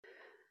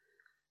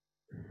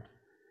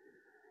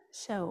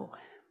So,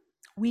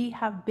 we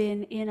have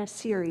been in a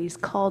series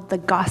called The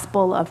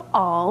Gospel of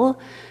All,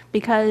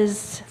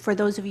 because for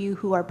those of you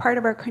who are part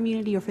of our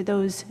community or for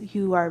those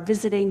who are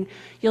visiting,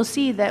 you'll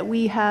see that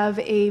we have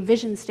a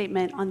vision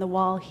statement on the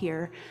wall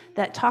here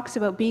that talks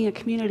about being a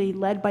community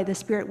led by the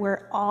Spirit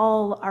where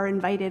all are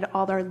invited,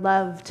 all are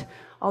loved,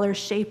 all are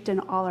shaped,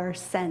 and all are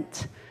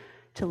sent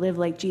to live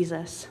like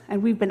Jesus.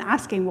 And we've been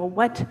asking, well,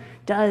 what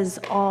does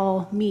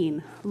all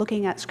mean?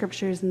 Looking at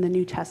scriptures in the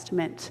New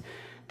Testament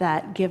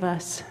that give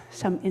us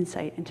some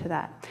insight into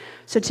that.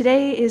 So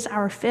today is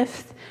our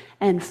fifth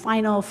and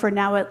final, for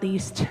now at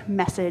least,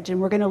 message.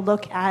 And we're going to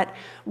look at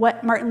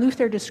what Martin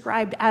Luther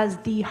described as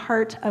the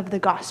heart of the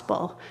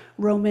gospel,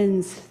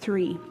 Romans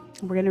 3.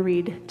 We're going to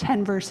read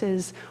 10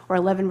 verses or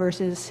 11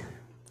 verses,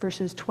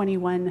 verses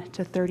 21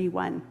 to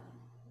 31.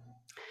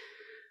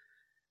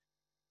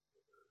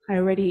 I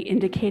already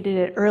indicated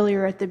it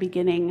earlier at the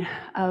beginning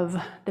of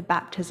the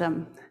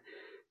baptism.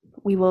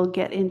 We will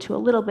get into a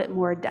little bit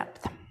more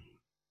depth.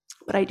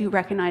 But I do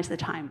recognize the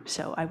time,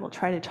 so I will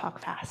try to talk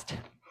fast.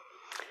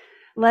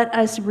 Let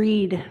us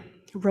read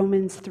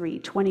Romans 3,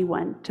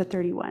 21 to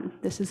 31.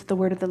 This is the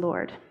word of the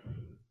Lord.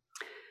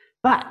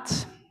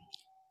 But,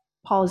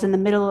 Paul is in the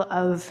middle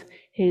of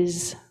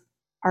his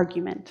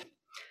argument.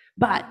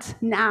 But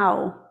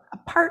now,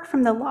 apart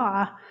from the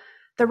law,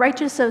 the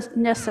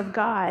righteousness of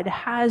God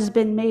has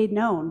been made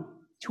known,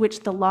 to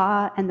which the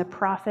law and the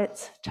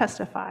prophets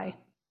testify.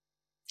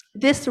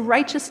 This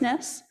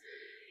righteousness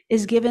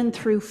is given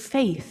through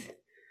faith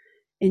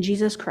in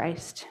Jesus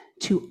Christ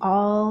to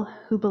all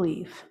who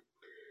believe.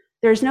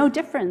 There is no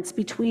difference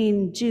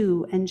between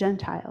Jew and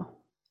Gentile,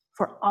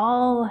 for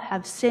all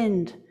have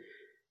sinned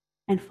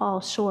and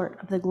fall short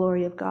of the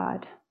glory of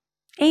God,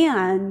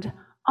 and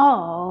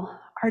all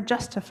are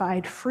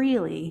justified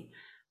freely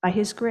by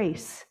his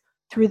grace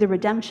through the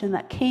redemption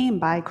that came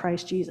by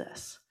Christ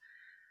Jesus.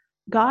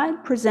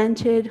 God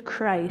presented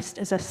Christ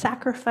as a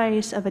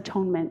sacrifice of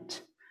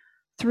atonement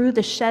through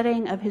the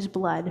shedding of his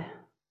blood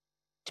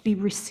to be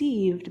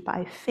received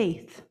by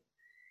faith.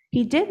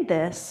 He did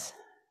this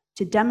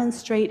to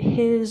demonstrate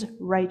his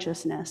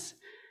righteousness,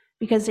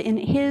 because in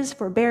his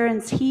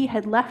forbearance he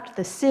had left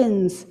the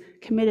sins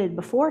committed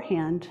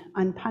beforehand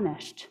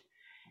unpunished.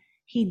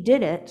 He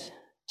did it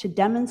to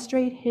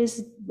demonstrate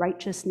his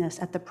righteousness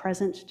at the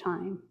present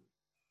time,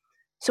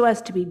 so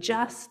as to be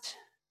just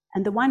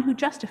and the one who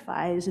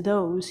justifies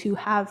those who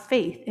have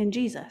faith in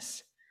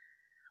Jesus.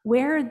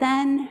 Where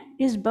then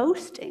is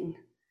boasting?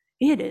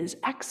 It is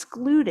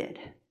excluded.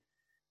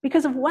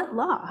 Because of what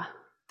law?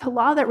 The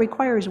law that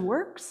requires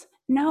works?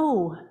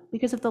 No,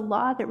 because of the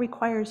law that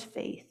requires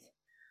faith.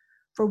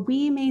 For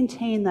we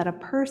maintain that a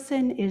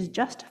person is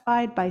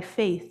justified by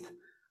faith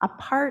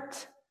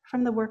apart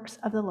from the works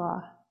of the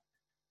law.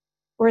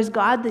 Or is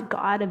God the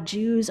God of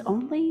Jews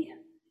only?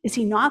 Is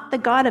he not the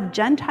God of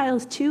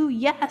Gentiles too?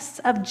 Yes,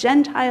 of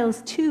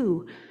Gentiles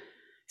too,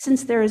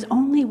 since there is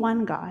only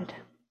one God,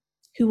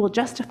 who will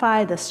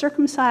justify the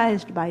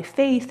circumcised by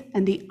faith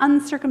and the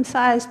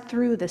uncircumcised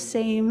through the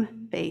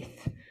same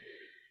faith.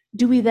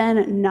 Do we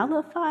then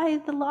nullify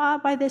the law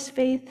by this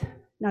faith?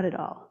 Not at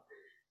all.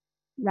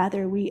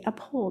 Rather, we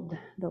uphold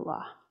the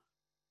law.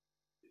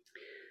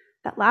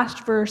 That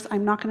last verse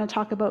I'm not going to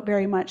talk about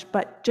very much,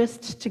 but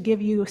just to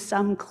give you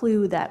some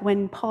clue that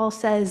when Paul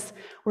says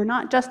we're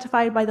not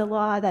justified by the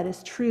law, that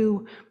is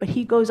true, but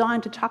he goes on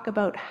to talk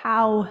about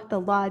how the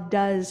law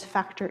does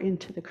factor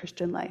into the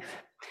Christian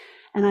life.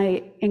 And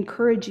I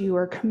encourage you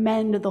or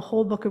commend the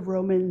whole book of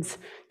Romans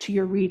to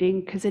your reading,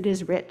 because it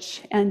is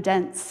rich and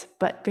dense,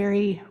 but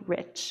very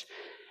rich.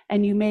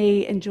 And you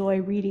may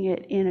enjoy reading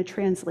it in a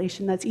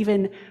translation that's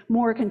even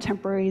more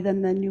contemporary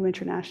than the New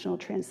International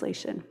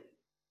Translation.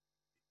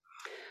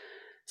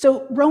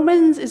 So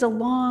Romans is a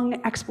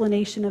long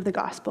explanation of the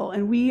gospel,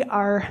 and we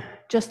are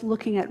just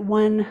looking at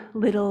one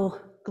little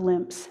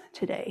glimpse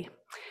today.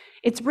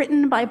 It's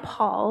written by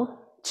Paul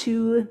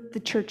to the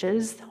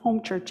churches,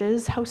 home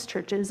churches, house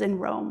churches in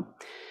Rome.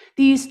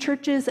 These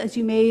churches, as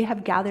you may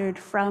have gathered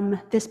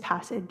from this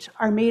passage,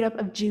 are made up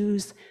of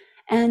Jews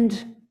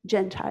and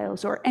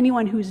Gentiles, or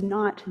anyone who's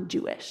not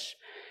Jewish.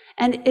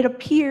 And it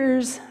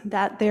appears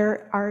that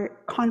there are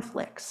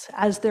conflicts,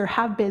 as there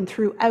have been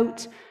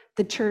throughout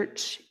the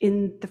church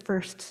in the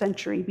first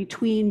century,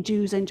 between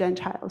Jews and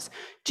Gentiles.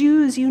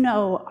 Jews, you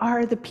know,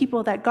 are the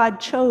people that God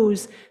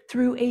chose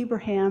through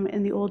Abraham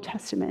in the Old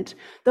Testament,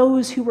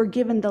 those who were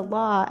given the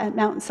law at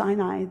Mount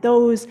Sinai,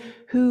 those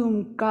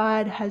whom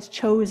God has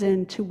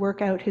chosen to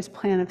work out his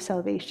plan of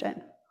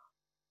salvation.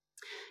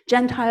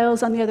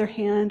 Gentiles, on the other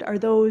hand, are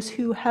those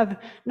who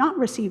have not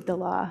received the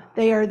law.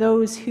 They are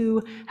those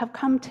who have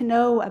come to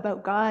know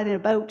about God and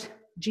about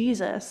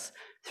Jesus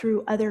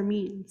through other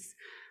means.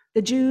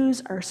 The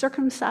Jews are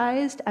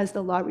circumcised as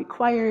the law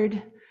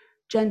required.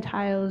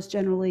 Gentiles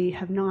generally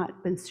have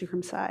not been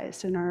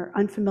circumcised and are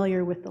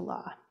unfamiliar with the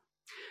law.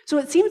 So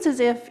it seems as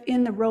if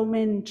in the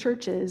Roman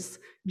churches,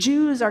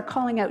 Jews are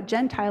calling out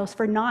Gentiles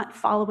for not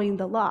following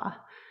the law.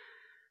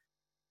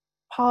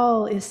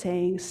 Paul is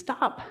saying,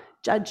 stop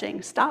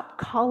judging. Stop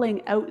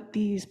calling out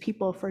these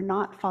people for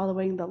not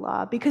following the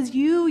law, because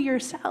you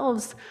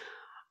yourselves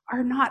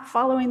are not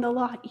following the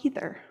law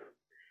either.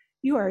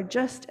 You are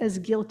just as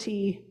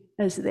guilty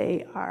as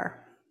they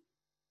are.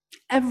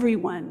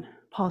 Everyone,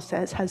 Paul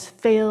says, has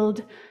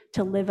failed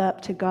to live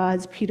up to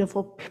God's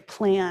beautiful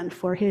plan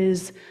for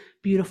his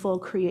beautiful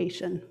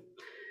creation.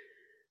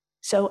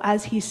 So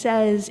as he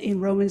says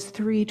in Romans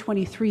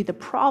 3:23, the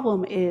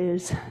problem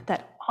is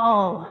that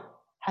all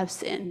have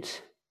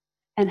sinned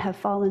and have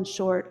fallen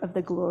short of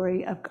the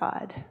glory of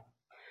God.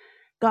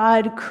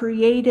 God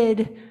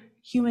created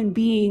human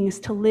beings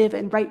to live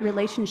in right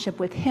relationship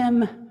with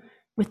him,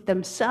 with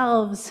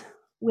themselves,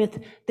 with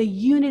the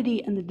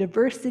unity and the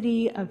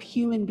diversity of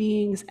human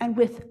beings, and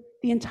with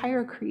the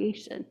entire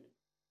creation.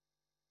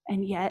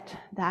 And yet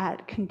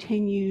that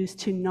continues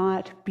to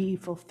not be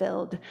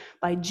fulfilled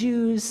by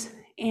Jews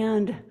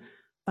and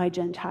by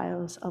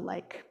Gentiles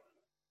alike.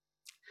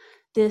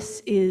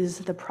 This is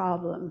the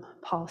problem,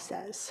 Paul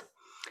says.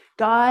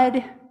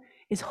 God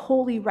is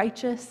wholly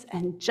righteous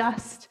and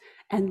just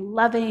and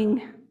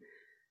loving,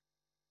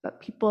 but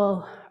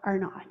people are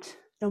not,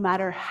 no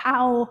matter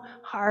how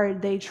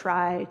hard they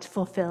try to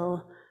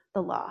fulfill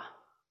the law.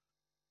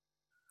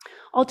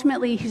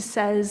 Ultimately, he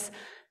says,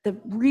 the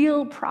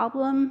real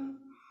problem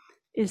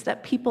is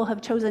that people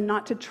have chosen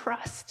not to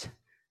trust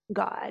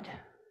God.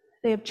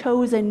 They have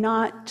chosen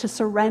not to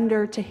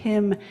surrender to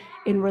him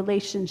in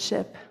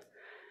relationship.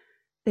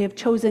 They have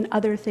chosen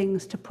other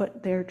things to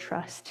put their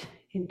trust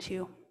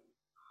into.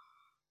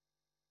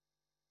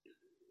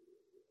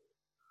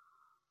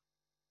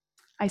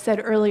 I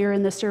said earlier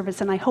in the service,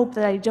 and I hope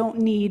that I don't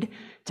need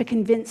to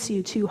convince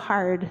you too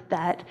hard,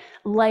 that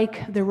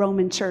like the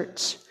Roman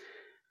church,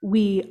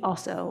 we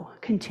also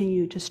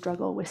continue to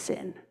struggle with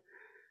sin.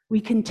 We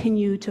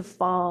continue to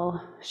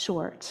fall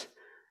short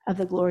of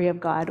the glory of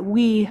God.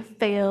 We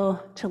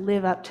fail to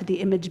live up to the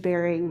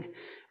image-bearing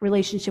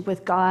relationship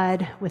with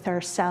God, with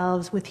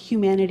ourselves, with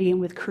humanity, and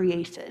with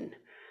creation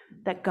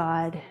that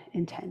God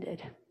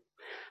intended.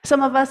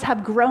 Some of us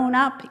have grown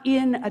up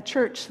in a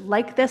church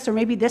like this, or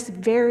maybe this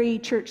very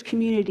church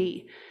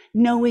community,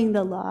 knowing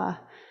the law,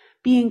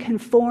 being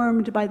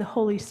conformed by the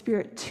Holy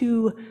Spirit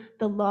to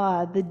the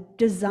law, the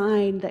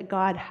design that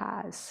God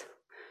has.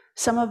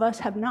 Some of us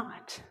have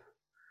not.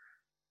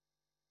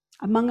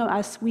 Among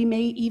us, we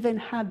may even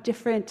have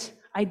different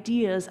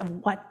ideas of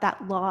what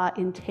that law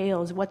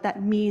entails, what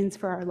that means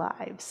for our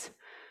lives.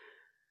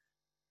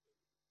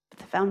 But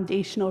the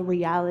foundational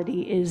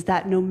reality is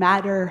that no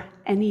matter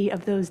any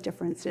of those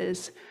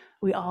differences,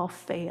 we all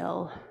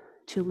fail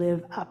to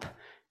live up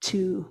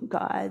to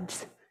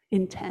God's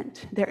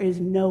intent. There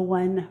is no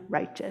one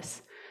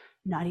righteous,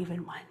 not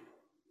even one.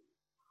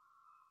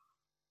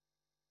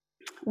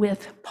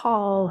 With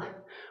Paul,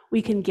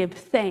 we can give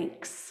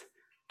thanks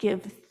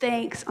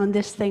on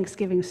this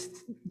Thanksgiving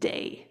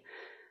Day,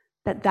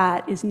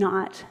 that is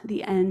not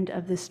the end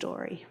of the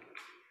story.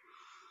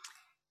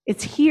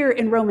 It's here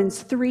in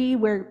Romans 3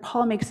 where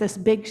Paul makes this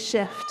big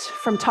shift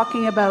from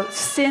talking about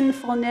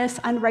sinfulness,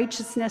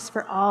 unrighteousness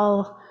for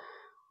all,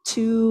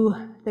 to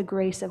the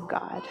grace of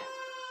God.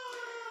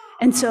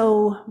 And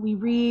so we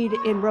read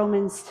in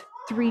Romans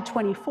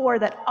 3:24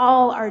 that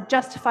all are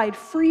justified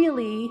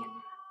freely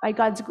by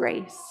God's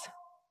grace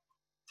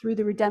through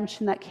the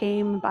redemption that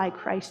came by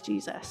Christ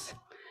Jesus.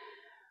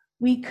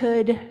 We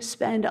could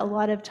spend a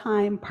lot of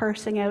time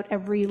parsing out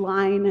every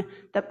line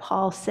that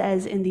Paul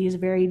says in these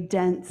very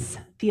dense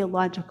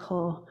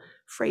theological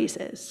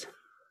phrases.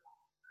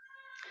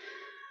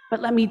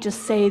 But let me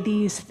just say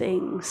these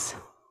things.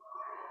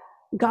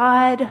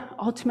 God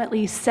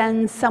ultimately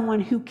sends someone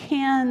who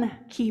can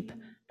keep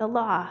the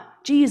law,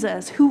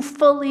 Jesus, who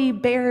fully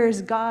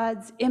bears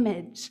God's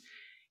image.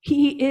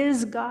 He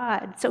is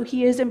God, so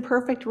he is in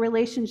perfect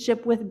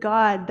relationship with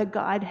God, the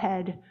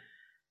Godhead.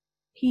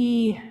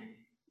 He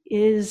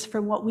is,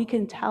 from what we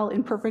can tell,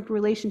 in perfect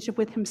relationship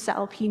with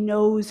himself. He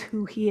knows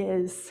who he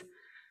is.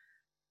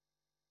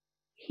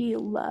 He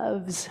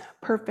loves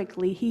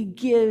perfectly. He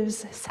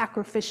gives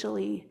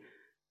sacrificially.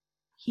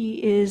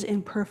 He is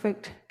in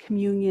perfect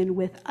communion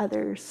with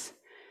others.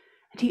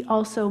 And he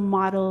also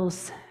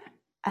models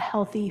a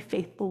healthy,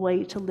 faithful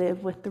way to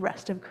live with the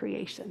rest of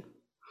creation.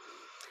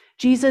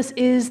 Jesus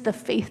is the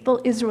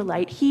faithful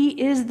Israelite.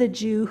 He is the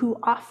Jew who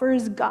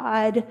offers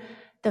God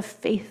the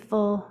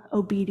faithful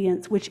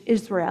obedience which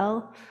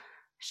Israel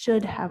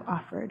should have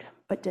offered,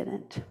 but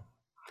didn't.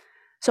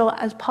 So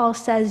as Paul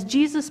says,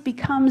 Jesus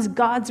becomes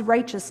God's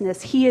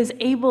righteousness. He is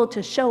able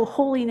to show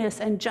holiness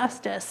and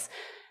justice,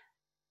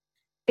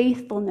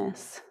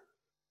 faithfulness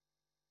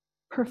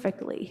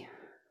perfectly.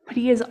 But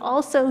he is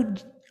also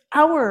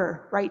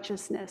our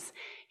righteousness.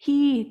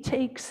 He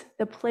takes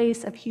the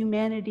place of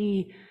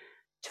humanity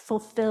to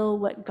fulfill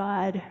what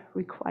God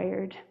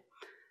required,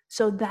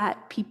 so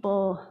that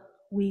people,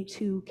 we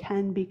too,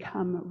 can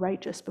become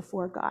righteous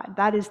before God.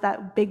 That is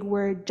that big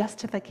word,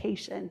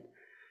 justification.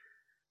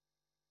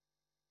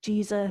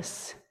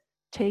 Jesus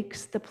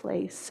takes the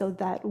place so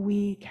that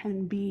we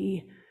can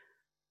be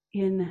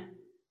in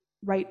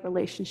right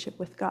relationship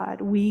with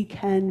God. We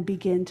can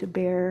begin to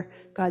bear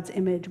God's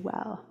image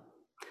well.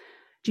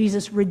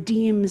 Jesus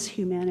redeems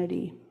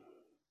humanity.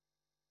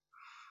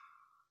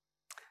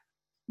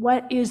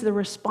 What is the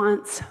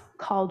response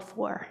called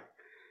for?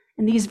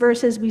 In these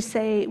verses, we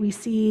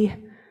see,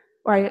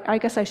 or I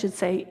guess I should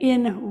say,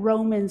 in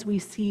Romans, we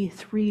see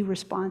three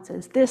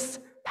responses. This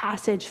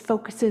passage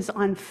focuses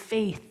on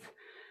faith.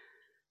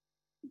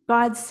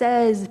 Paul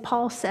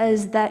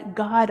says that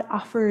God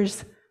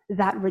offers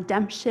that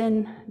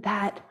redemption,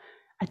 that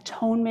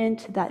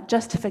atonement, that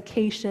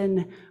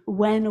justification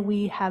when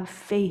we have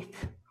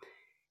faith.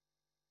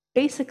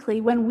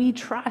 Basically, when we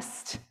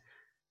trust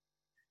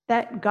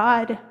that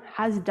God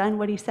has done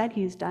what he said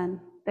he's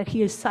done, that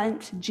he has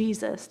sent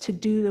Jesus to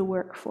do the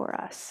work for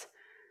us.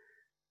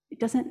 It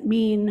doesn't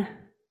mean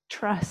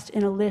trust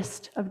in a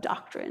list of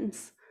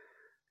doctrines,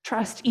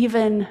 trust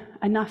even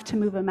enough to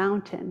move a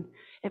mountain.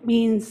 It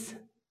means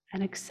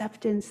an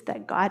acceptance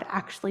that God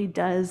actually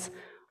does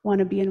want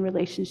to be in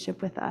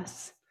relationship with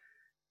us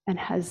and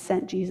has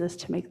sent Jesus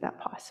to make that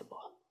possible.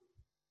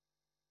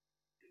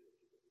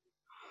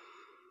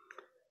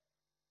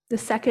 The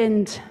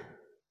second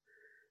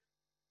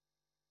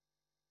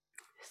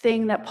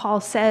thing that Paul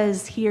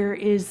says here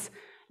is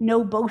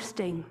no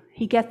boasting.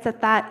 He gets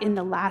at that in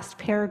the last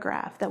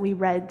paragraph that we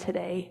read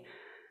today.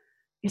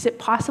 Is it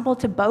possible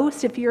to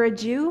boast if you're a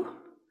Jew?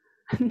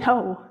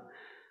 No.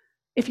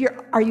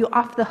 Are you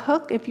off the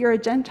hook if you're a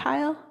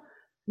Gentile?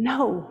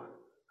 No.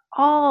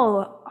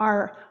 All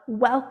are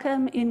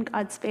welcome in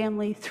God's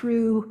family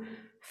through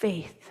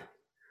faith.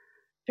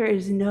 There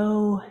is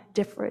no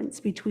difference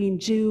between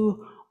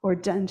Jew or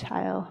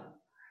Gentile.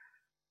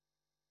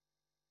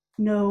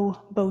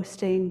 No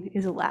boasting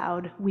is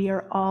allowed. We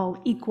are all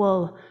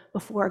equal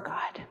before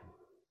God.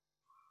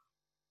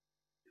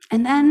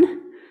 And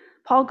then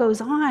Paul goes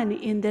on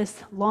in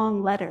this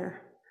long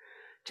letter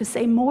to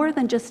say more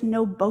than just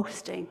no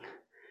boasting.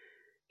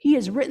 He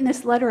has written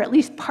this letter at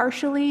least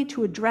partially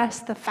to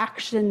address the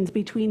factions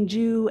between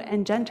Jew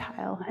and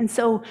Gentile. And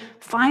so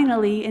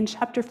finally, in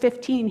chapter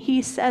 15,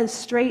 he says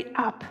straight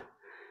up,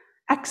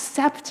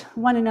 accept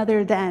one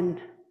another then,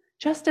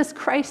 just as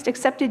Christ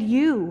accepted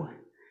you,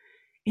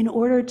 in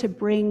order to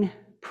bring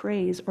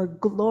praise or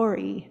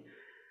glory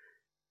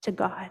to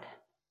God.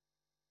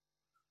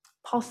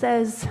 Paul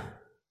says,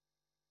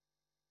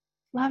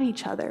 love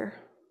each other.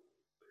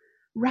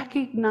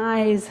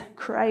 Recognize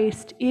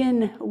Christ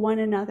in one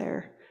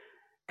another.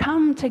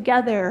 Come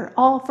together,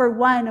 all for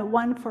one,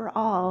 one for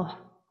all,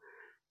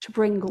 to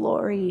bring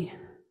glory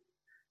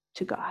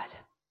to God.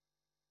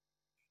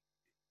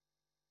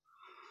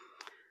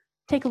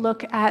 Take a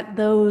look at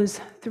those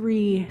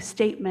three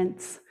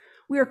statements.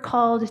 We are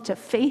called to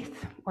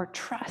faith or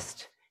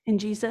trust in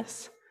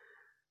Jesus.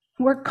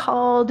 We're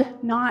called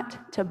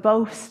not to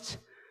boast.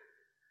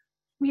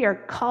 We are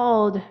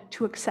called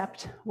to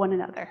accept one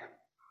another.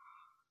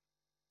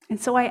 And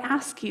so I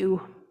ask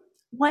you,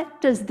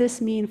 what does this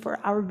mean for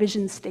our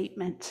vision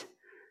statement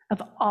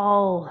of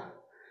all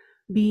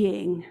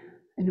being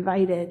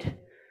invited,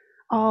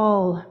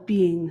 all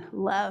being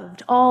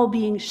loved, all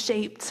being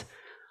shaped,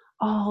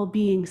 all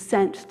being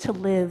sent to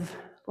live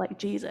like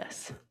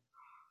Jesus?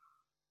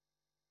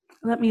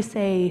 Let me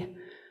say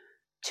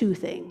two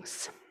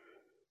things.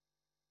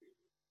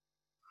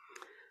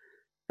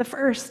 The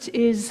first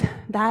is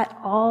that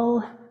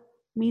all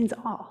means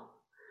all.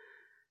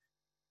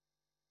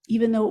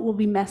 Even though it will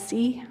be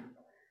messy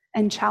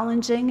and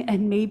challenging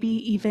and maybe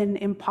even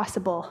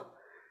impossible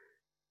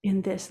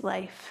in this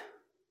life,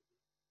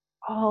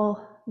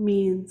 all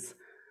means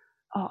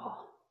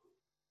all.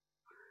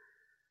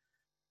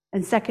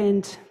 And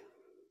second,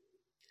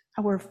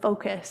 our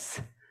focus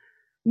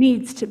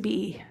needs to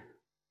be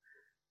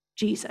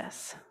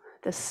Jesus,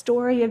 the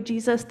story of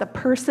Jesus, the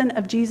person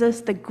of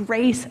Jesus, the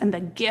grace and the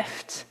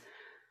gift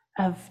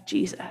of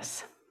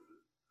Jesus.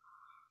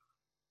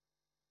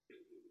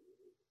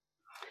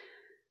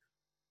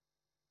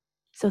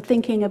 So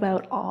thinking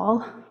about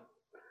all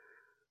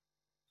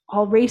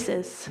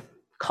races,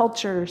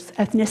 cultures,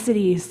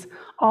 ethnicities,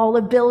 all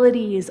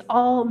abilities,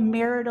 all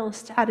marital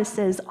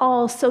statuses,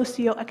 all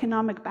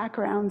socioeconomic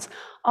backgrounds,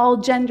 all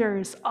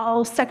genders,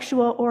 all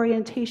sexual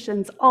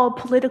orientations, all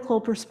political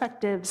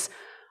perspectives,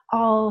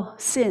 all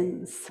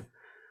sins,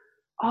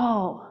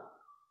 all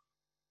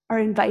are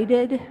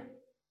invited,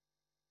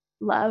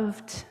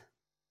 loved,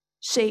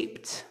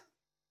 shaped,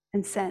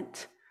 and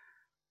sent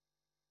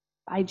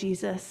by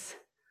Jesus,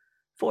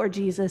 for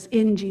Jesus,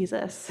 in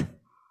Jesus,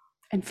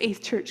 and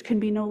Faith Church can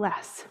be no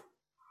less.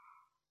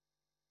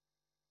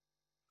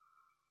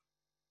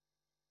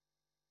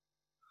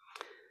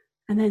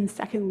 And then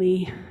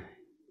secondly,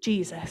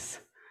 Jesus.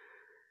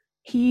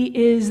 He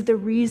is the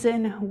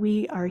reason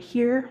we are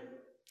here,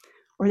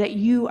 or that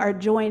you are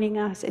joining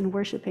us in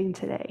worshiping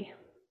today.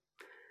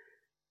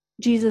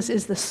 Jesus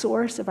is the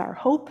source of our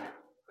hope.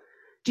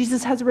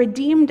 Jesus has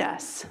redeemed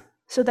us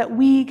so that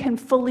we can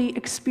fully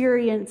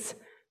experience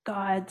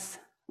God's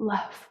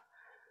love.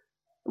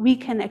 We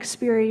can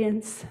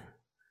experience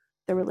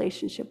the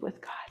relationship with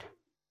God.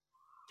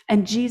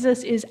 And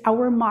Jesus is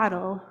our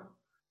model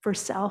for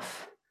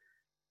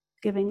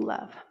self-giving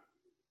love.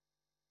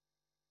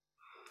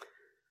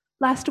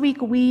 Last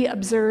week, we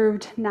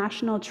observed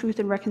National Truth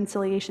and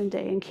Reconciliation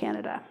Day in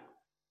Canada.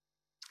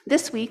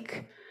 This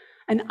week,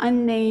 an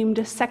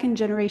unnamed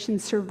second-generation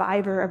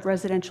survivor of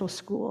residential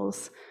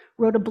schools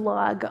wrote a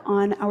blog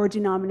on our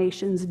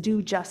denomination's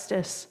Do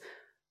Justice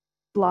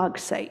blog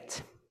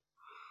site.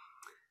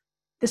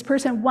 This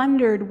person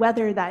wondered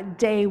whether that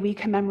day we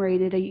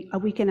commemorated a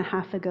week and a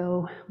half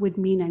ago would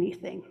mean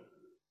anything.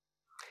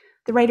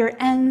 The writer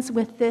ends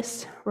with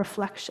this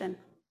reflection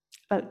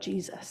about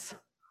Jesus.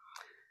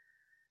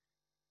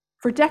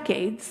 For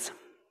decades,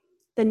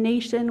 the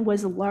nation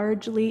was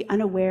largely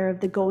unaware of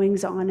the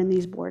goings-on in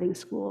these boarding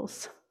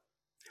schools.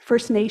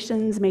 First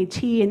Nations,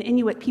 Métis, and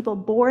Inuit people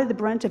bore the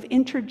brunt of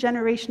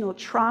intergenerational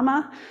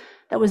trauma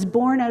that was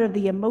born out of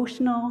the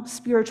emotional,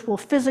 spiritual,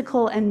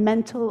 physical, and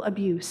mental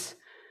abuse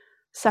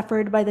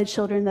suffered by the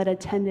children that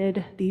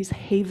attended these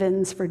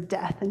havens for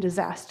death and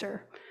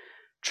disaster.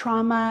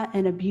 Trauma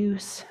and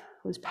abuse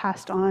was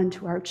passed on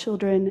to our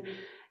children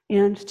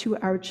and to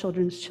our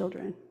children's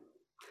children.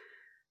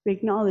 We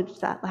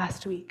acknowledged that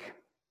last week.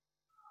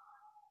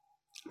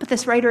 But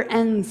this writer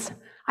ends,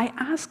 I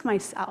ask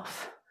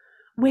myself,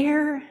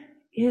 where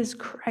is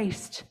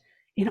Christ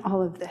in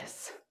all of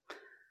this?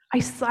 I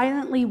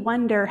silently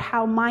wonder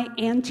how my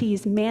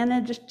aunties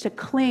managed to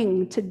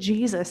cling to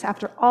Jesus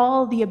after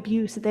all the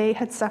abuse they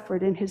had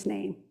suffered in his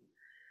name.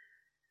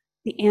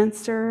 The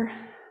answer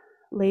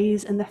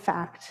lays in the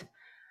fact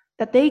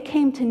that they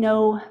came to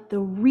know the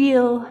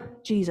real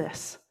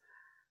Jesus,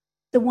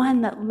 the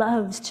one that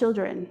loves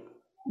children,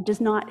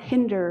 does not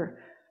hinder,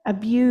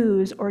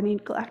 abuse, or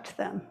neglect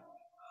them.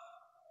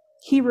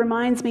 He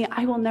reminds me,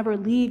 I will never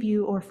leave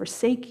you or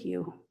forsake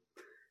you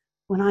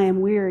when I am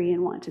weary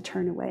and want to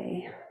turn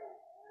away.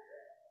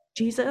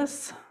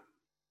 Jesus,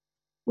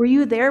 were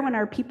you there when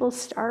our people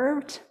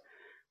starved?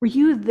 Were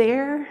you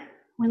there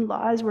when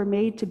laws were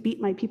made to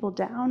beat my people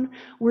down?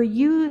 Were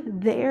you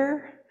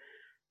there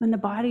when the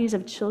bodies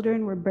of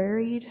children were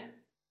buried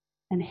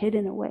and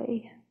hidden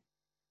away?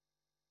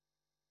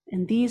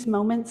 In these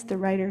moments, the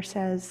writer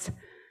says,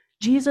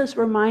 Jesus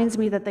reminds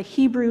me that the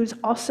Hebrews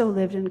also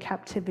lived in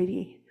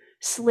captivity,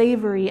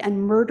 slavery,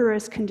 and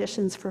murderous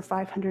conditions for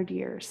 500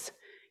 years.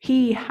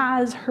 He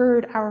has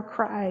heard our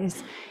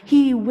cries.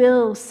 He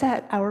will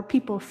set our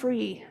people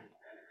free.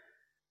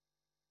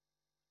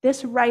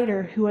 This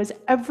writer, who has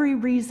every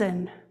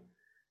reason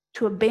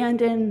to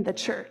abandon the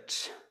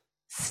church,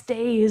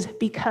 stays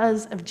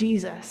because of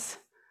Jesus,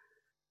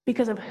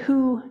 because of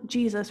who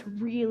Jesus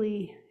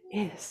really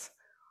is.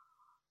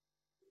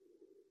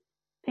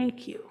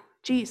 Thank you,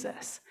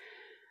 Jesus.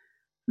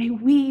 May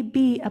we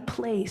be a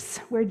place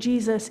where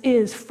Jesus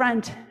is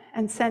front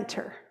and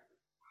center.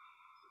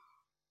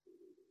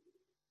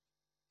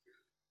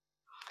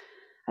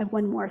 I have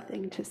one more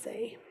thing to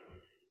say.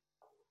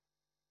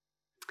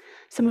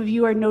 Some of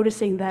you are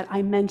noticing that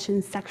I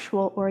mentioned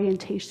sexual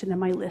orientation in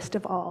my list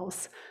of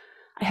alls.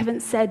 I haven't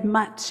said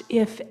much,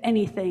 if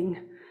anything,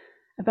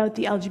 about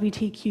the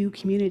LGBTQ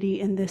community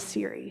in this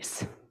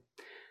series.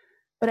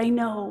 But I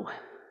know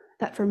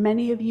that for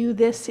many of you,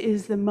 this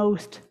is the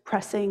most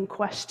pressing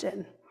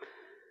question.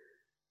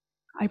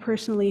 I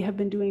personally have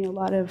been doing a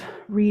lot of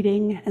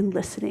reading and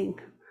listening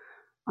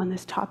on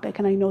this topic,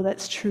 and I know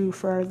that's true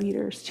for our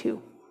leaders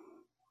too.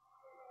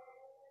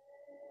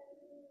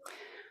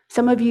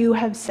 Some of you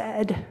have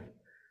said,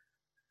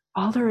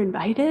 all are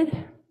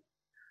invited,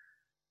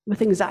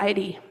 with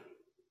anxiety.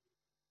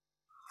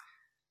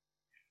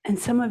 And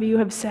some of you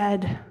have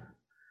said,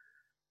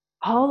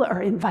 all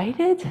are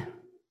invited,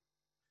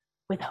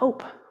 with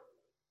hope.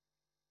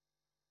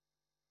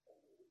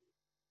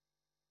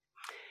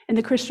 In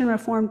the Christian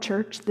Reformed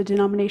Church, the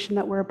denomination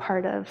that we're a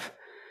part of,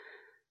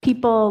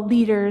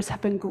 leaders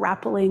have been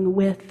grappling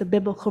with the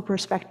biblical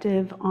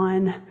perspective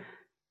on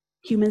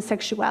human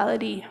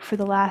sexuality for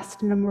the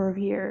last number of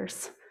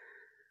years.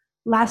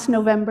 Last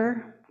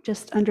November,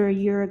 just under a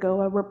year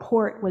ago, a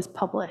report was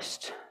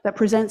published that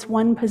presents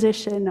one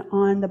position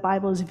on the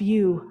Bible's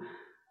view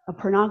of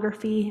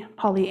pornography,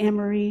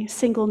 polyamory,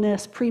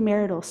 singleness,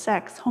 premarital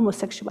sex,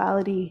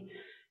 homosexuality,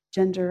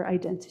 gender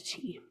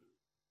identity.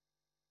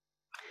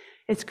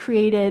 It's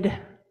created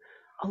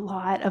a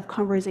lot of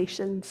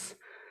conversations,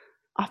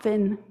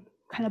 often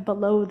kind of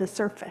below the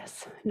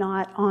surface,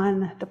 not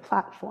on the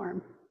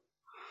platform.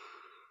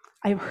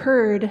 I've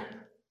heard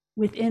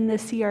within the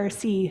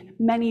CRC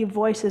many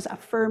voices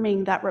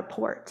affirming that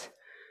report,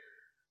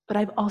 but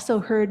I've also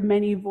heard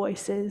many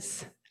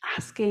voices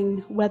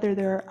asking whether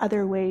there are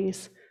other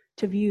ways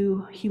to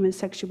view human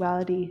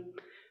sexuality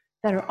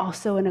that are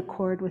also in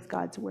accord with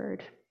God's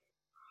word,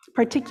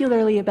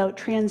 particularly about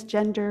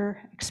transgender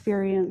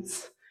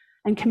experience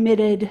and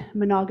committed,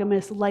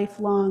 monogamous,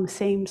 lifelong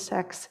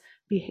same-sex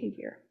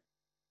behavior.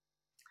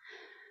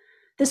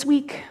 This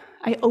week,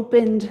 I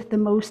opened the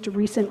most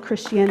recent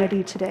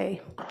Christianity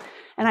Today,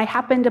 and I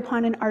happened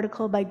upon an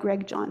article by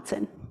Greg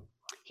Johnson.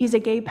 He's a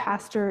gay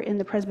pastor in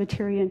the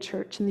Presbyterian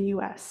Church in the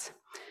US.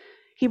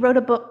 He wrote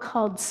a book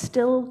called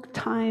Still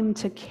Time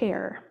to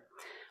Care,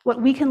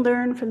 what we can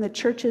learn from the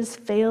church's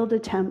failed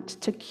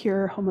attempt to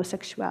cure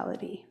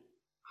homosexuality.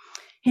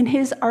 In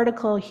his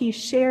article, he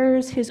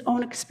shares his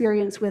own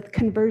experience with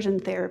conversion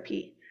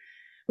therapy,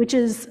 which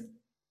is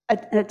an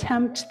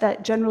attempt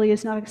that generally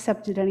is not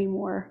accepted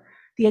anymore,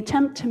 the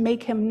attempt to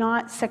make him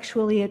not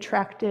sexually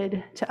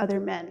attracted to other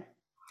men.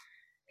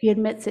 He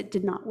admits it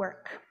did not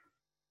work.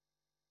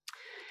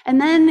 And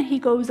then he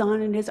goes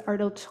on in his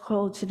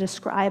article to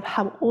describe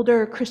how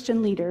older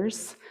Christian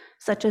leaders,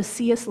 such as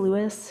C.S.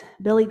 Lewis,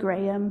 Billy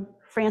Graham,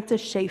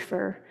 Francis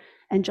Schaeffer,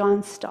 and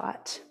John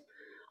Stott,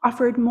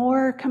 offered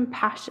more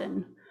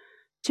compassion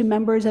to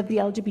members of the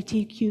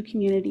LGBTQ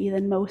community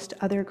than most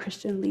other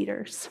Christian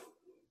leaders.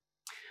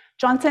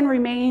 Johnson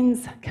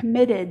remains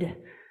committed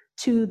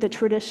to the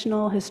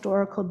traditional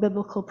historical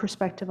biblical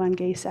perspective on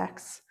gay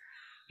sex.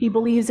 He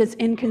believes it's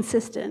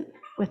inconsistent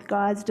with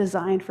God's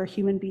design for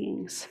human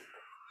beings.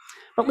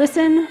 But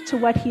listen to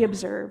what he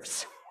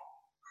observes.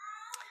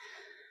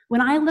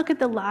 When I look at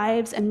the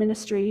lives and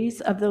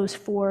ministries of those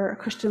 4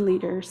 Christian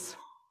leaders,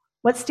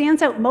 what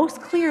stands out most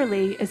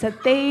clearly is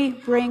that they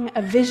bring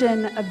a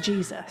vision of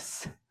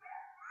Jesus.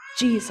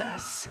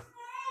 Jesus.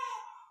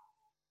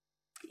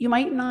 You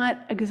might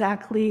not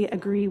exactly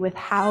agree with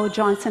how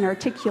Johnson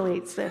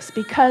articulates this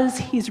because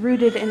he's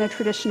rooted in a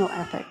traditional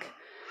ethic.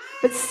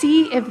 But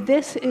see if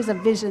this is a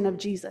vision of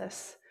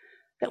Jesus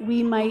that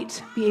we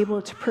might be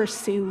able to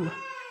pursue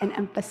and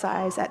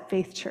emphasize at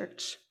Faith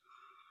Church.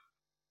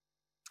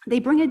 They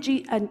bring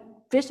a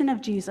vision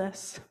of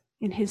Jesus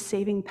in his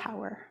saving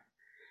power.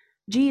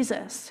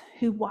 Jesus,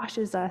 who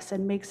washes us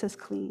and makes us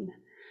clean.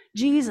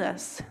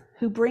 Jesus,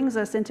 who brings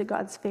us into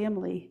God's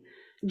family.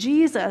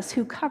 Jesus,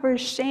 who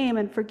covers shame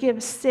and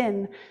forgives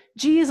sin.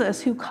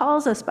 Jesus, who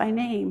calls us by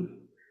name.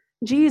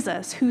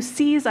 Jesus, who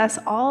sees us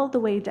all the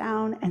way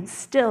down and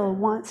still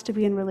wants to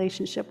be in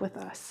relationship with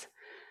us.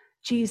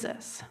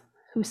 Jesus,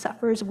 who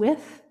suffers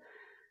with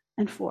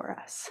and for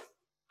us.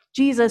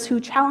 Jesus, who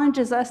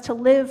challenges us to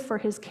live for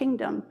his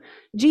kingdom.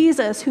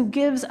 Jesus, who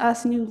gives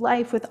us new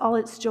life with all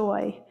its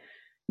joy.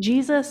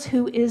 Jesus,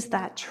 who is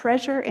that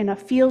treasure in a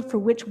field for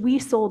which we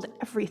sold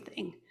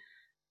everything.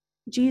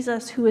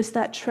 Jesus, who is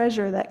that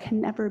treasure that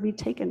can never be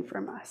taken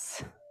from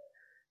us.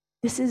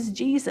 This is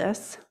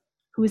Jesus,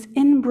 whose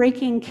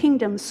inbreaking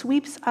kingdom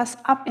sweeps us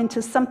up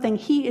into something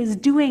he is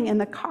doing in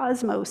the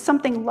cosmos,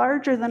 something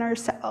larger than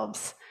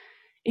ourselves.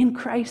 In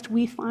Christ,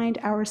 we find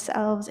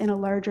ourselves in a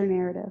larger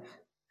narrative.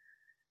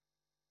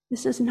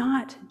 This is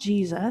not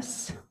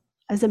Jesus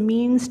as a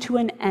means to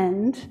an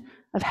end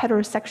of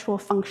heterosexual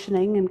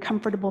functioning and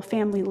comfortable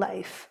family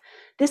life.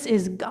 This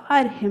is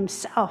God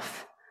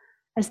himself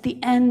as the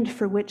end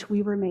for which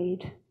we were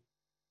made.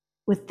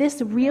 With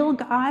this real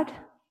God,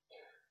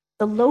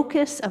 the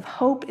locus of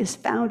hope is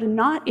found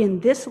not in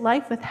this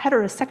life with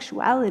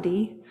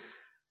heterosexuality,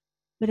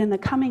 but in the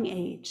coming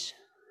age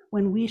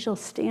when we shall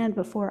stand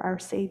before our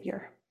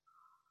Savior.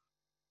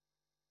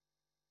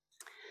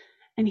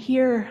 And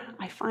here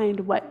I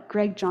find what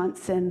Greg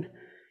Johnson,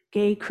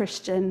 gay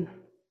Christian,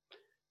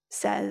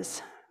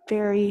 says,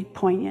 very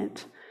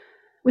poignant.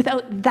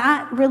 Without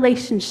that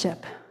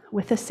relationship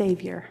with the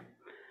Savior,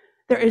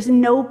 there is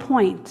no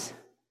point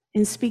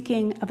in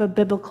speaking of a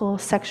biblical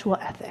sexual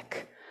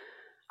ethic,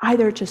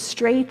 either to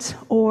straight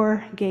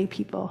or gay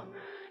people.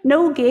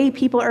 No gay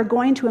people are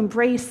going to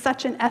embrace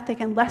such an ethic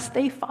unless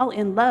they fall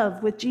in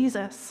love with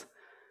Jesus.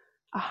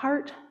 A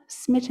heart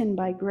smitten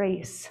by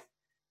grace.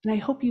 And I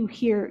hope you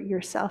hear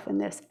yourself in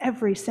this,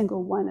 every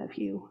single one of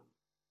you.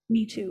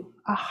 Me too.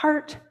 A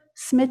heart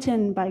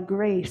smitten by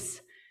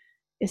grace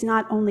is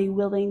not only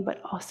willing,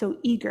 but also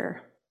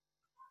eager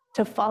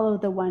to follow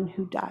the one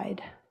who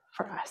died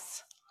for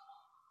us.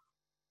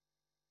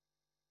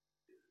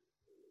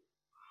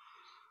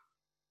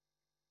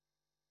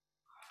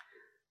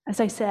 As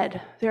I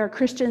said, there are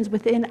Christians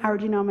within our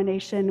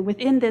denomination,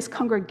 within this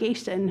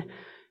congregation,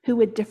 who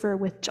would differ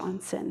with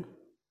Johnson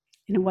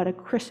in what a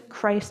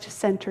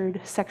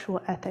Christ-centered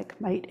sexual ethic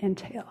might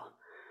entail.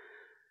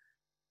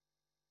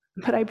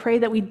 But I pray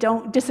that we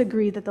don't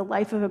disagree that the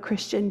life of a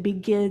Christian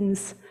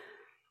begins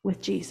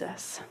with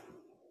Jesus.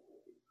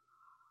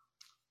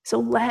 So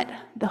let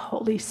the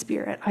Holy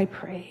Spirit, I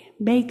pray,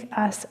 make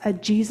us a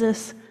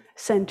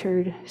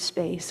Jesus-centered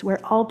space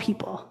where all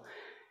people,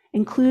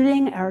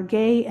 including our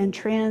gay and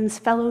trans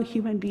fellow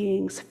human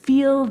beings,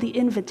 feel the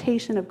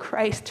invitation of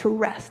Christ to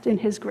rest in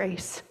his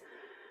grace,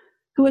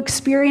 who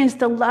experience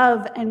the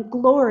love and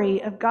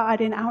glory of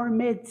God in our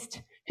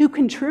midst, who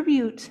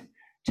contribute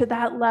to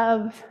that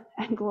love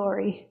and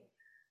glory,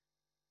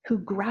 who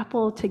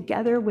grapple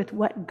together with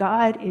what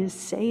God is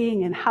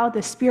saying and how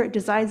the Spirit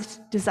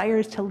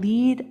desires to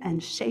lead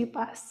and shape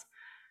us,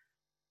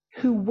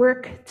 who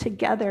work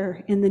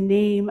together in the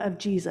name of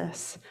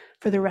Jesus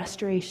for the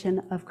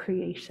restoration of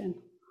creation,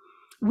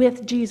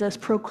 with Jesus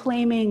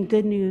proclaiming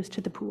good news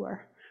to the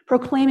poor,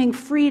 proclaiming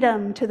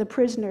freedom to the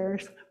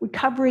prisoners,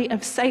 recovery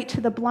of sight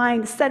to the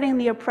blind, setting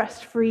the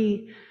oppressed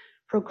free,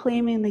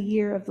 proclaiming the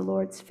year of the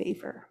Lord's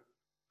favor.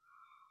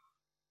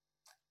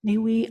 May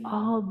we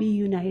all be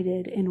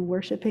united in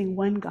worshiping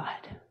one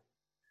God,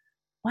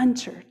 one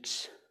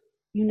church,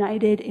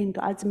 united in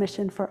God's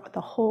mission for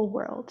the whole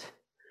world.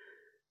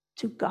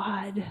 To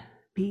God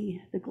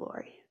be the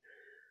glory.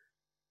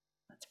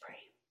 Let's pray.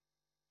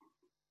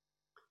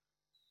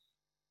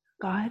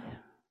 God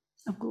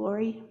of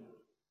glory,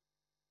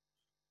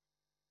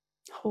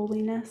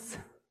 holiness,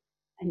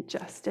 and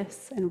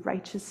justice, and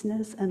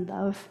righteousness, and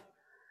love,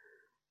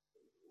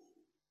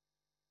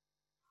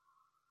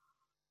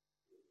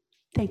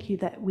 thank you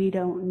that we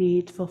don't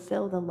need to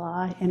fulfill the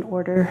law in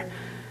order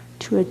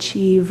to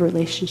achieve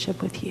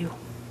relationship with you.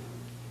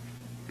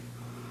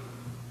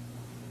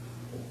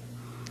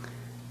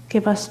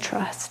 Give us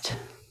trust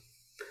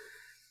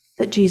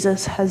that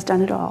Jesus has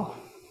done it all.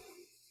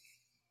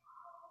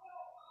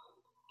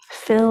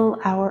 Fill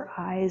our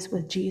eyes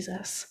with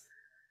Jesus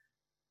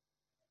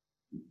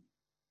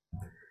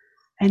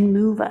and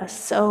move us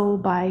so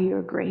by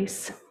your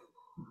grace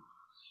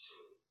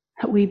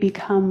that we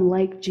become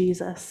like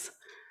Jesus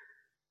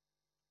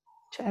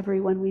to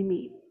everyone we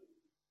meet.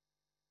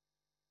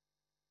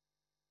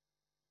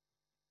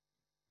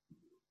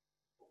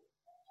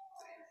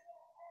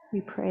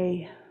 We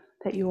pray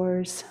that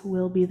yours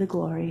will be the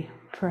glory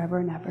forever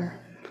and ever.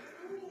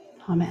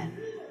 Amen.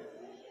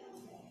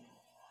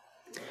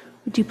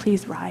 Would you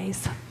please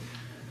rise?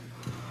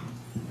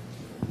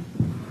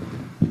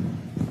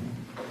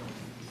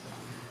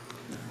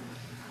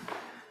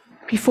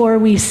 Before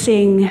we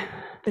sing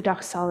the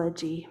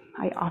doxology,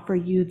 I offer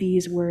you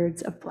these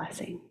words of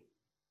blessing.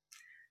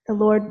 The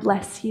Lord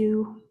bless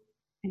you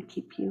and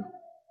keep you.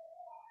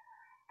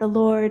 The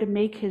Lord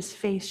make his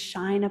face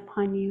shine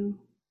upon you,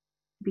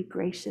 be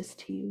gracious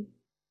to you.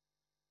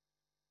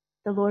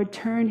 The Lord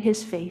turn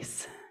his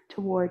face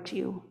toward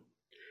you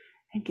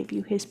and give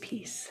you his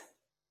peace.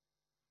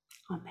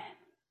 Amen.